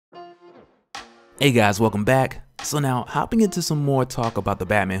Hey guys, welcome back. So now, hopping into some more talk about the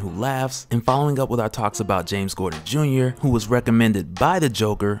Batman Who Laughs, and following up with our talks about James Gordon Jr., who was recommended by the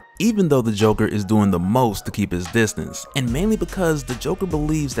Joker, even though the Joker is doing the most to keep his distance, and mainly because the Joker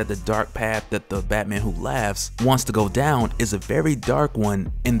believes that the dark path that the Batman Who Laughs wants to go down is a very dark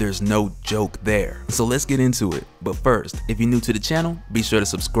one, and there's no joke there. So let's get into it. But first, if you're new to the channel, be sure to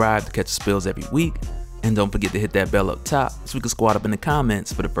subscribe to catch the spills every week, and don't forget to hit that bell up top so we can squad up in the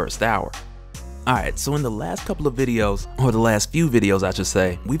comments for the first hour. Alright, so in the last couple of videos, or the last few videos I should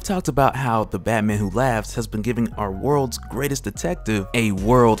say, we've talked about how the Batman Who Laughs has been giving our world's greatest detective a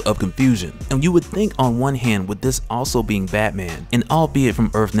world of confusion. And you would think on one hand, with this also being Batman, and albeit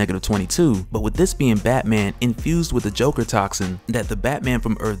from Earth -22, but with this being Batman infused with the Joker toxin, that the Batman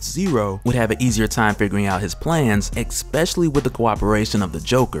from Earth 0 would have an easier time figuring out his plans, especially with the cooperation of the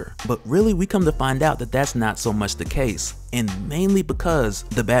Joker. But really we come to find out that that's not so much the case. And mainly because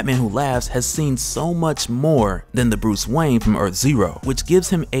the Batman Who Laughs has seen so much more than the Bruce Wayne from Earth 0, which gives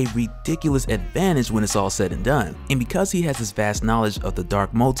him a ridiculous advantage when it's all said and done. And because he has this vast knowledge of the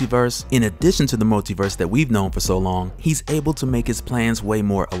dark multiverse, in addition to the multiverse that we've known for so long, he's able to make his plans way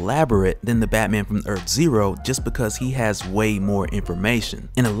more elaborate than the Batman from Earth 0 just because he has way more information.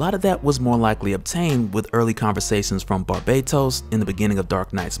 And a lot of that was more likely obtained with early conversations from Barbatos in the beginning of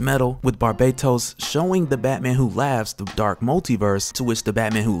Dark Knight's Metal, with Barbatos showing the Batman Who Laughs the dark multiverse, to which the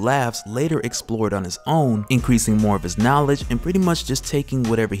Batman Who Laughs later explored on his own, increasing more of his knowledge and pretty much just taking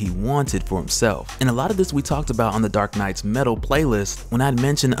whatever he wanted for himself. And a lot of this we talked about on the Dark Knight's Metal playlist when I'd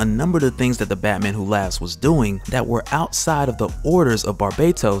mentioned a number of the things that the Batman Who Laughs was doing that were outside of the orders of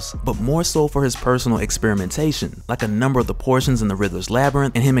Barbatos, but more so for his personal experimentation, like a number of the portions in the Riddler's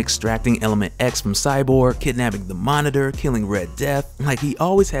Labyrinth and him extracting Element X from Cyborg, kidnapping the Monitor, killing Red Death. Like, he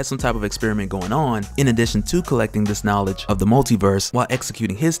always had some type of experiment going on in addition to collecting this knowledge of the multiverse while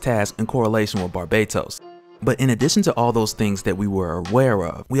executing his task in correlation with Barbatos. But in addition to all those things that we were aware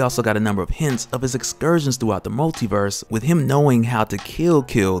of, we also got a number of hints of his excursions throughout the multiverse, with him knowing how to kill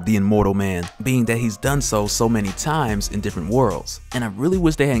the Immortal Man, being that he's done so many times in different worlds. And I really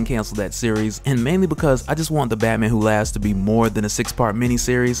wish they hadn't canceled that series, and mainly because I just want the Batman Who Laughs to be more than a 6-part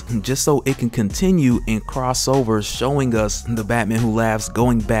miniseries, just so it can continue in crossovers showing us the Batman Who Laughs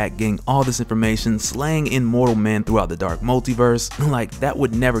going back, getting all this information, slaying Immortal Men throughout the dark multiverse. Like, that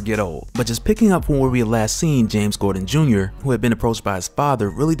would never get old. But just picking up from where we had last seen James Gordon Jr., who had been approached by his father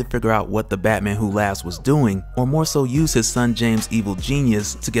really to figure out what the Batman Who Laughs was doing, or more so use his son James' evil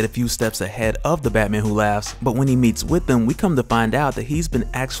genius to get a few steps ahead of the Batman Who Laughs. But when he meets with them, we come to find out that he's been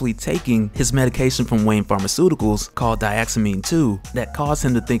actually taking his medication from Wayne Pharmaceuticals called Diaxamine 2 that caused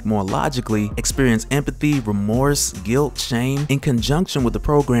him to think more logically, experience empathy, remorse, guilt, shame, in conjunction with the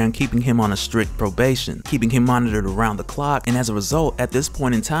program keeping him on a strict probation, keeping him monitored around the clock. And as a result, at this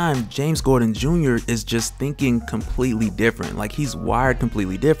point in time, James Gordon Jr. is just thinking completely different. Like, he's wired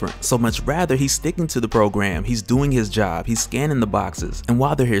completely different. So much rather, he's sticking to the program, he's doing his job, he's scanning the boxes. And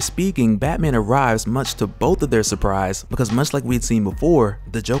while they're here speaking, Batman arrives, much to both of their surprise, because much like we had seen before,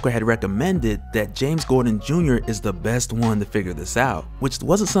 the Joker had recommended that James Gordon Jr. is the best one to figure this out, which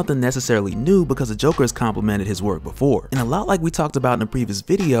wasn't something necessarily new because the Joker has complimented his work before. And a lot like we talked about in a previous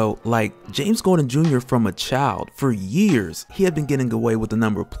video, like, James Gordon Jr. from a child, for years, he had been getting away with a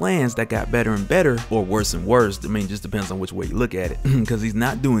number of plans that got better and better, or worse and worse. I mean, just depends on which way you look at it, because he's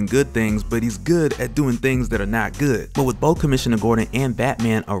not doing good things, but he's good at doing things that are not good. But with both Commissioner Gordon and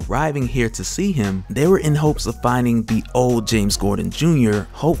Batman arriving here to see him, they were in hopes of finding the old James Gordon Jr.,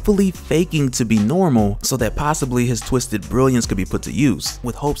 hopefully faking to be normal so that possibly his twisted brilliance could be put to use,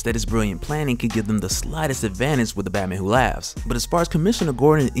 with hopes that his brilliant planning could give them the slightest advantage with the Batman Who Laughs. But as far as Commissioner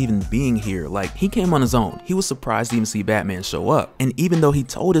Gordon even being here, like, he came on his own. He was surprised to even see Batman show up, and even though he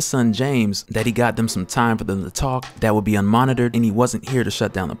told his son James that he got them some time for them to talk that would be unmonitored and he wasn't here to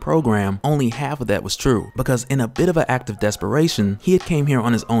shut down the program, only half of that was true, because in a bit of an act of desperation, he had came here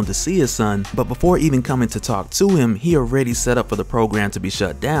on his own to see his son, but before even coming to talk to him, he already set up for the program to be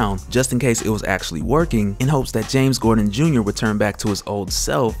shut down, just in case it was actually working, in hopes that James Gordon Jr. would turn back to his old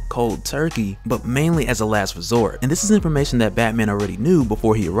self, cold turkey, but mainly as a last resort. And this is information that Batman already knew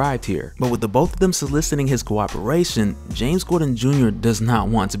before he arrived here, but with the both of them soliciting his cooperation, James Gordon Jr. does not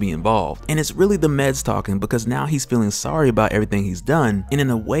want to be involved, and it's really the meds starts talking because now he's feeling sorry about everything he's done, and in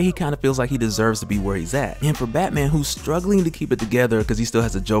a way he kind of feels like he deserves to be where he's at. And for Batman, who's struggling to keep it together because he still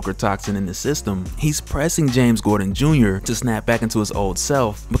has a Joker toxin in the system, he's pressing James Gordon Jr. to snap back into his old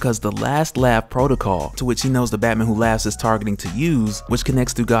self because the last laugh protocol, to which he knows the Batman Who Laughs is targeting to use, which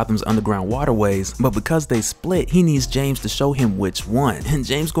connects through Gotham's underground waterways, but because they split, he needs James to show him which one. And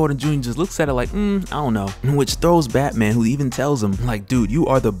James Gordon Jr. just looks at it like, I don't know, which throws Batman, who even tells him, like, dude, you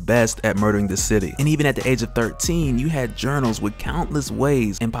are the best at murdering the city. And even at the age of 13, you had journals with countless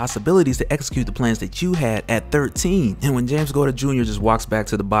ways and possibilities to execute the plans that you had at 13. And when James Gordon Jr. just walks back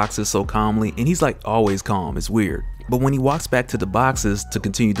to the boxes so calmly, and he's like always calm, it's weird. But when he walks back to the boxes to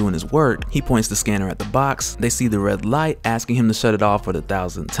continue doing his work, he points the scanner at the box. They see the red light asking him to shut it off for the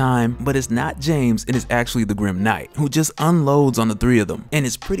 1000th time, but it's not James, it is actually the Grim Knight, who just unloads on the three of them. And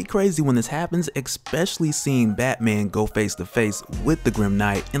it's pretty crazy when this happens, especially seeing Batman go face to face with the Grim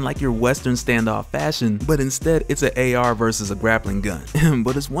Knight in like your Western standoff fashion, but instead it's an AR versus a grappling gun.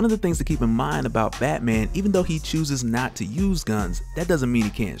 But it's one of the things to keep in mind about Batman. Even though he chooses not to use guns, that doesn't mean he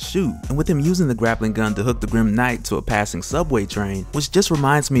can't shoot. And with him using the grappling gun to hook the Grim Knight to a passing subway train, which just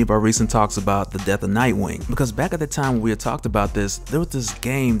reminds me of our recent talks about the death of Nightwing, because back at the time when we had talked about this, there was this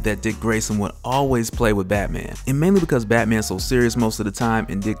game that Dick Grayson would always play with Batman, and mainly because Batman's so serious most of the time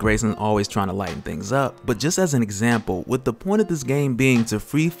and Dick Grayson always trying to lighten things up. But just as an example, with the point of this game being to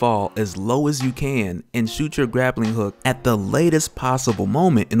free fall as low as you can and shoot your grappling hook at the latest possible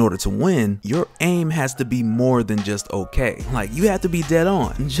moment in order to win, your aim has to be more than just okay. Like, you have to be dead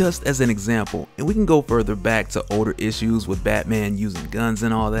on, just as an example. And we can go further back to older issues with Batman using guns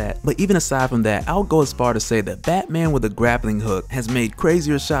and all that, but even aside from that, I'll go as far to say that Batman with a grappling hook has made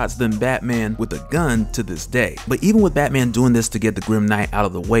crazier shots than Batman with a gun to this day. But even with Batman doing this to get the Grim Knight out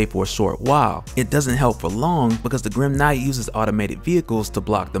of the way for a short while, it doesn't help for long because the Grim Knight uses automated vehicles to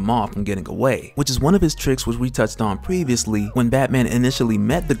block them off from getting away, which is one of his tricks, which we touched on previously when Batman initially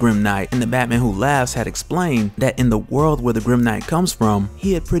met the Grim Knight, and the Batman Who Laughs had explained that in the world where the Grim Knight comes from,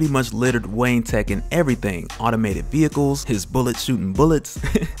 he had pretty much littered Wayne Tech in everything: automated vehicles, his bullets shooting bullets.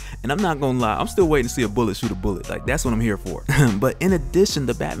 And I'm not gonna lie, I'm still waiting to see a bullet shoot a bullet. Like, that's what I'm here for. But in addition,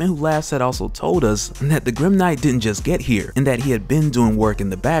 the Batman Who Laughs had also told us that the Grim Knight didn't just get here, and that he had been doing work in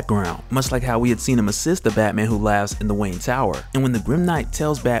the background, much like how we had seen him assist the Batman Who Laughs in the Wayne Tower. And when the Grim Knight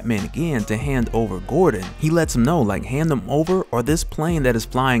tells Batman again to hand over Gordon, he lets him know, like, hand him over or this plane that is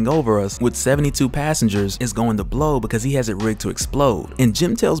flying over us with 72 passengers is going to blow because he has it rigged to explode. And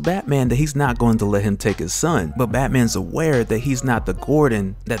Jim tells Batman that he's not going to let him take his son, but Batman's aware that he's not the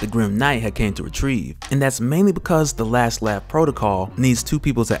Gordon that the Grim Knight had came to retrieve. And that's mainly because the last laugh protocol needs 2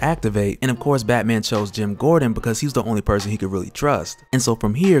 people to activate, and of course Batman chose Jim Gordon because he's the only person he could really trust. And so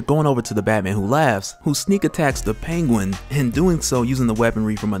from here, going over to the Batman Who Laughs, who sneak attacks the Penguin, and doing so using the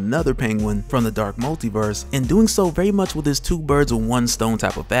weaponry from another Penguin from the Dark Multiverse, and doing so very much with his 2 birds with 1 stone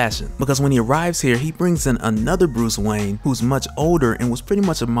type of fashion. Because when he arrives here, he brings in another Bruce Wayne who's much older and was pretty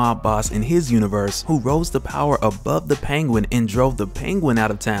much a mob boss in his universe, who rose to power above the Penguin and drove the Penguin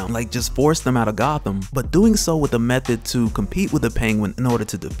out of town, like just forced them out of Gotham, but doing so with a method to compete with the Penguin in order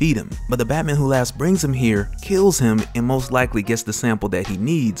to defeat him. But the Batman Who Laughs brings him here, kills him, and most likely gets the sample that he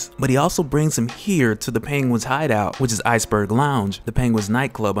needs. But he also brings him here to the Penguin's hideout, which is Iceberg Lounge, the Penguin's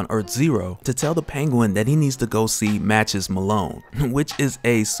nightclub on Earth Zero, to tell the Penguin that he needs to go see Matches Malone, which is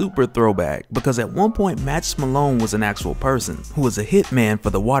a super throwback because at one point Matches Malone was an actual person who was a hitman for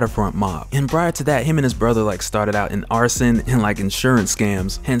the waterfront mob. And prior to that, him and his brother like started out in arson and like insurance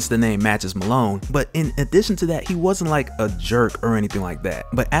scams, hence the name Matches Malone. But in addition to that, he wasn't like a jerk or anything like that.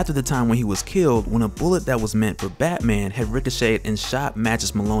 But after the time when he was killed, when a bullet that was meant for Batman had ricocheted and shot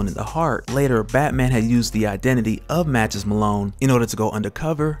Matches Malone in the heart, later Batman had used the identity of Matches Malone in order to go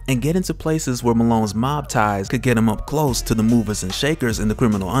undercover and get into places where Malone's mob ties could get him up close to the movers and shakers in the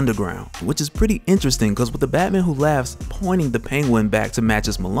criminal underground. Which is pretty interesting because with the Batman Who Laughs pointing the Penguin back to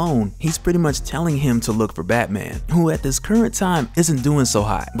Matches Malone, he's pretty much telling him to look for Batman, who at this current time isn't doing so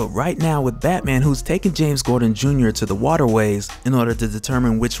hot. But right now with Batman, who's taking James Gordon Jr. to the waterways in order to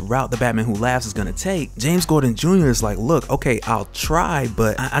determine which route the Batman Who Laughs is gonna take, James Gordon Jr. is like, look, okay, I'll try,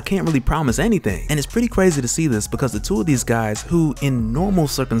 but I can't really promise anything. And it's pretty crazy to see this because the 2 of these guys, who in normal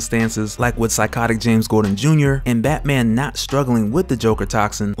circumstances, like with psychotic James Gordon Jr. and Batman not struggling with the Joker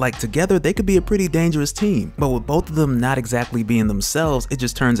toxin, like together they could be a pretty dangerous team. But with both of them not exactly being themselves, it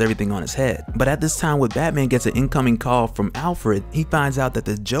just turns everything on its head. But at this time with Batman Batman gets an incoming call from Alfred, he finds out that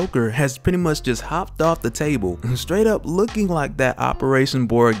the Joker has pretty much just hopped off the table, straight up looking like that Operation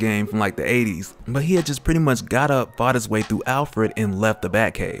board game from like the 80s. But he had just pretty much got up, fought his way through Alfred, and left the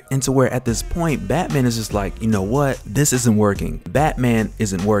Batcave. And to where at this point, Batman is just like, you know what, this isn't working. Batman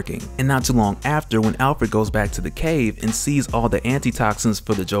isn't working. And not too long after, when Alfred goes back to the cave and sees all the antitoxins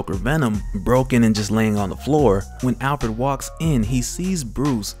for the Joker venom broken and just laying on the floor, when Alfred walks in, he sees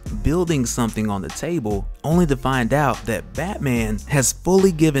Bruce building something on the table, only to find out that Batman has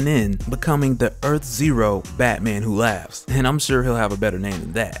fully given in, becoming the Earth Zero Batman Who Laughs. And I'm sure he'll have a better name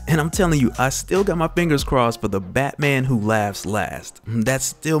than that. And I'm telling you, I still got my fingers crossed for the Batman Who Laughs last. That's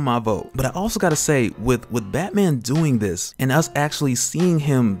still my vote. But I also gotta say, with Batman doing this and us actually seeing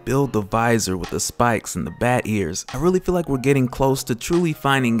him build the visor with the spikes and the bat ears, I really feel like we're getting close to truly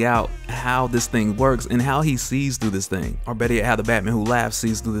finding out how this thing works and how he sees through this thing. Or better yet, how the Batman Who Laughs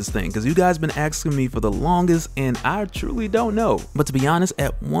sees through this thing. Because you guys been asking me for the longest and I truly don't know. But to be honest,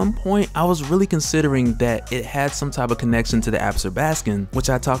 at one point I was really considering that it had some type of connection to the Absor-Baskin, which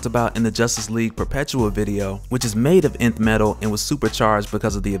I talked about in the Justice League Perpetua video, which is made of nth metal and was supercharged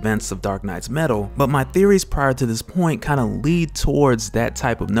because of the events of Dark Knight's metal. But my theories prior to this point kind of lead towards that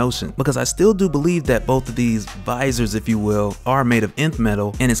type of notion, because I still do believe that both of these visors, if you will, are made of nth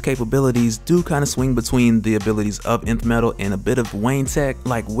metal, and its capabilities do kind of swing between the abilities of nth metal and a bit of Wayne tech.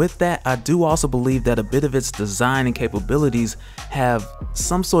 Like with that, I do also believe that a bit of its design and capabilities have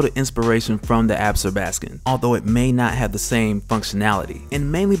some sort of inspiration from the Absor-Baskin, although it may not have the same functionality,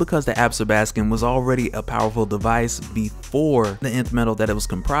 and mainly because the Absor-Baskin was already a powerful device before the nth metal that it was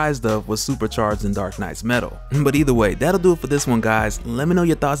comprised of was supercharged in Dark Knight's metal. But either way, that'll do it for this one, guys. Let me know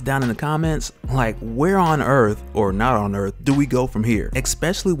your thoughts down in the comments, like where on Earth, or not on Earth, do we go from here?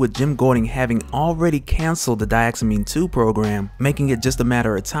 Especially with Jim Gordon having already canceled the Dioxamine 2 program, making it just a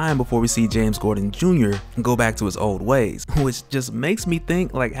matter of time before we see James Gordon Jr. go back to his old ways, which just makes me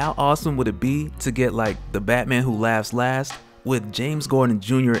think, like, how awesome would it be to get like the Batman Who Laughs last with James Gordon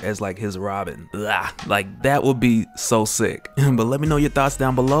Jr. as like his Robin. Like that would be so sick. But let me know your thoughts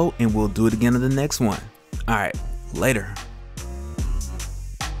down below and we'll do it again in the next one. All right, later.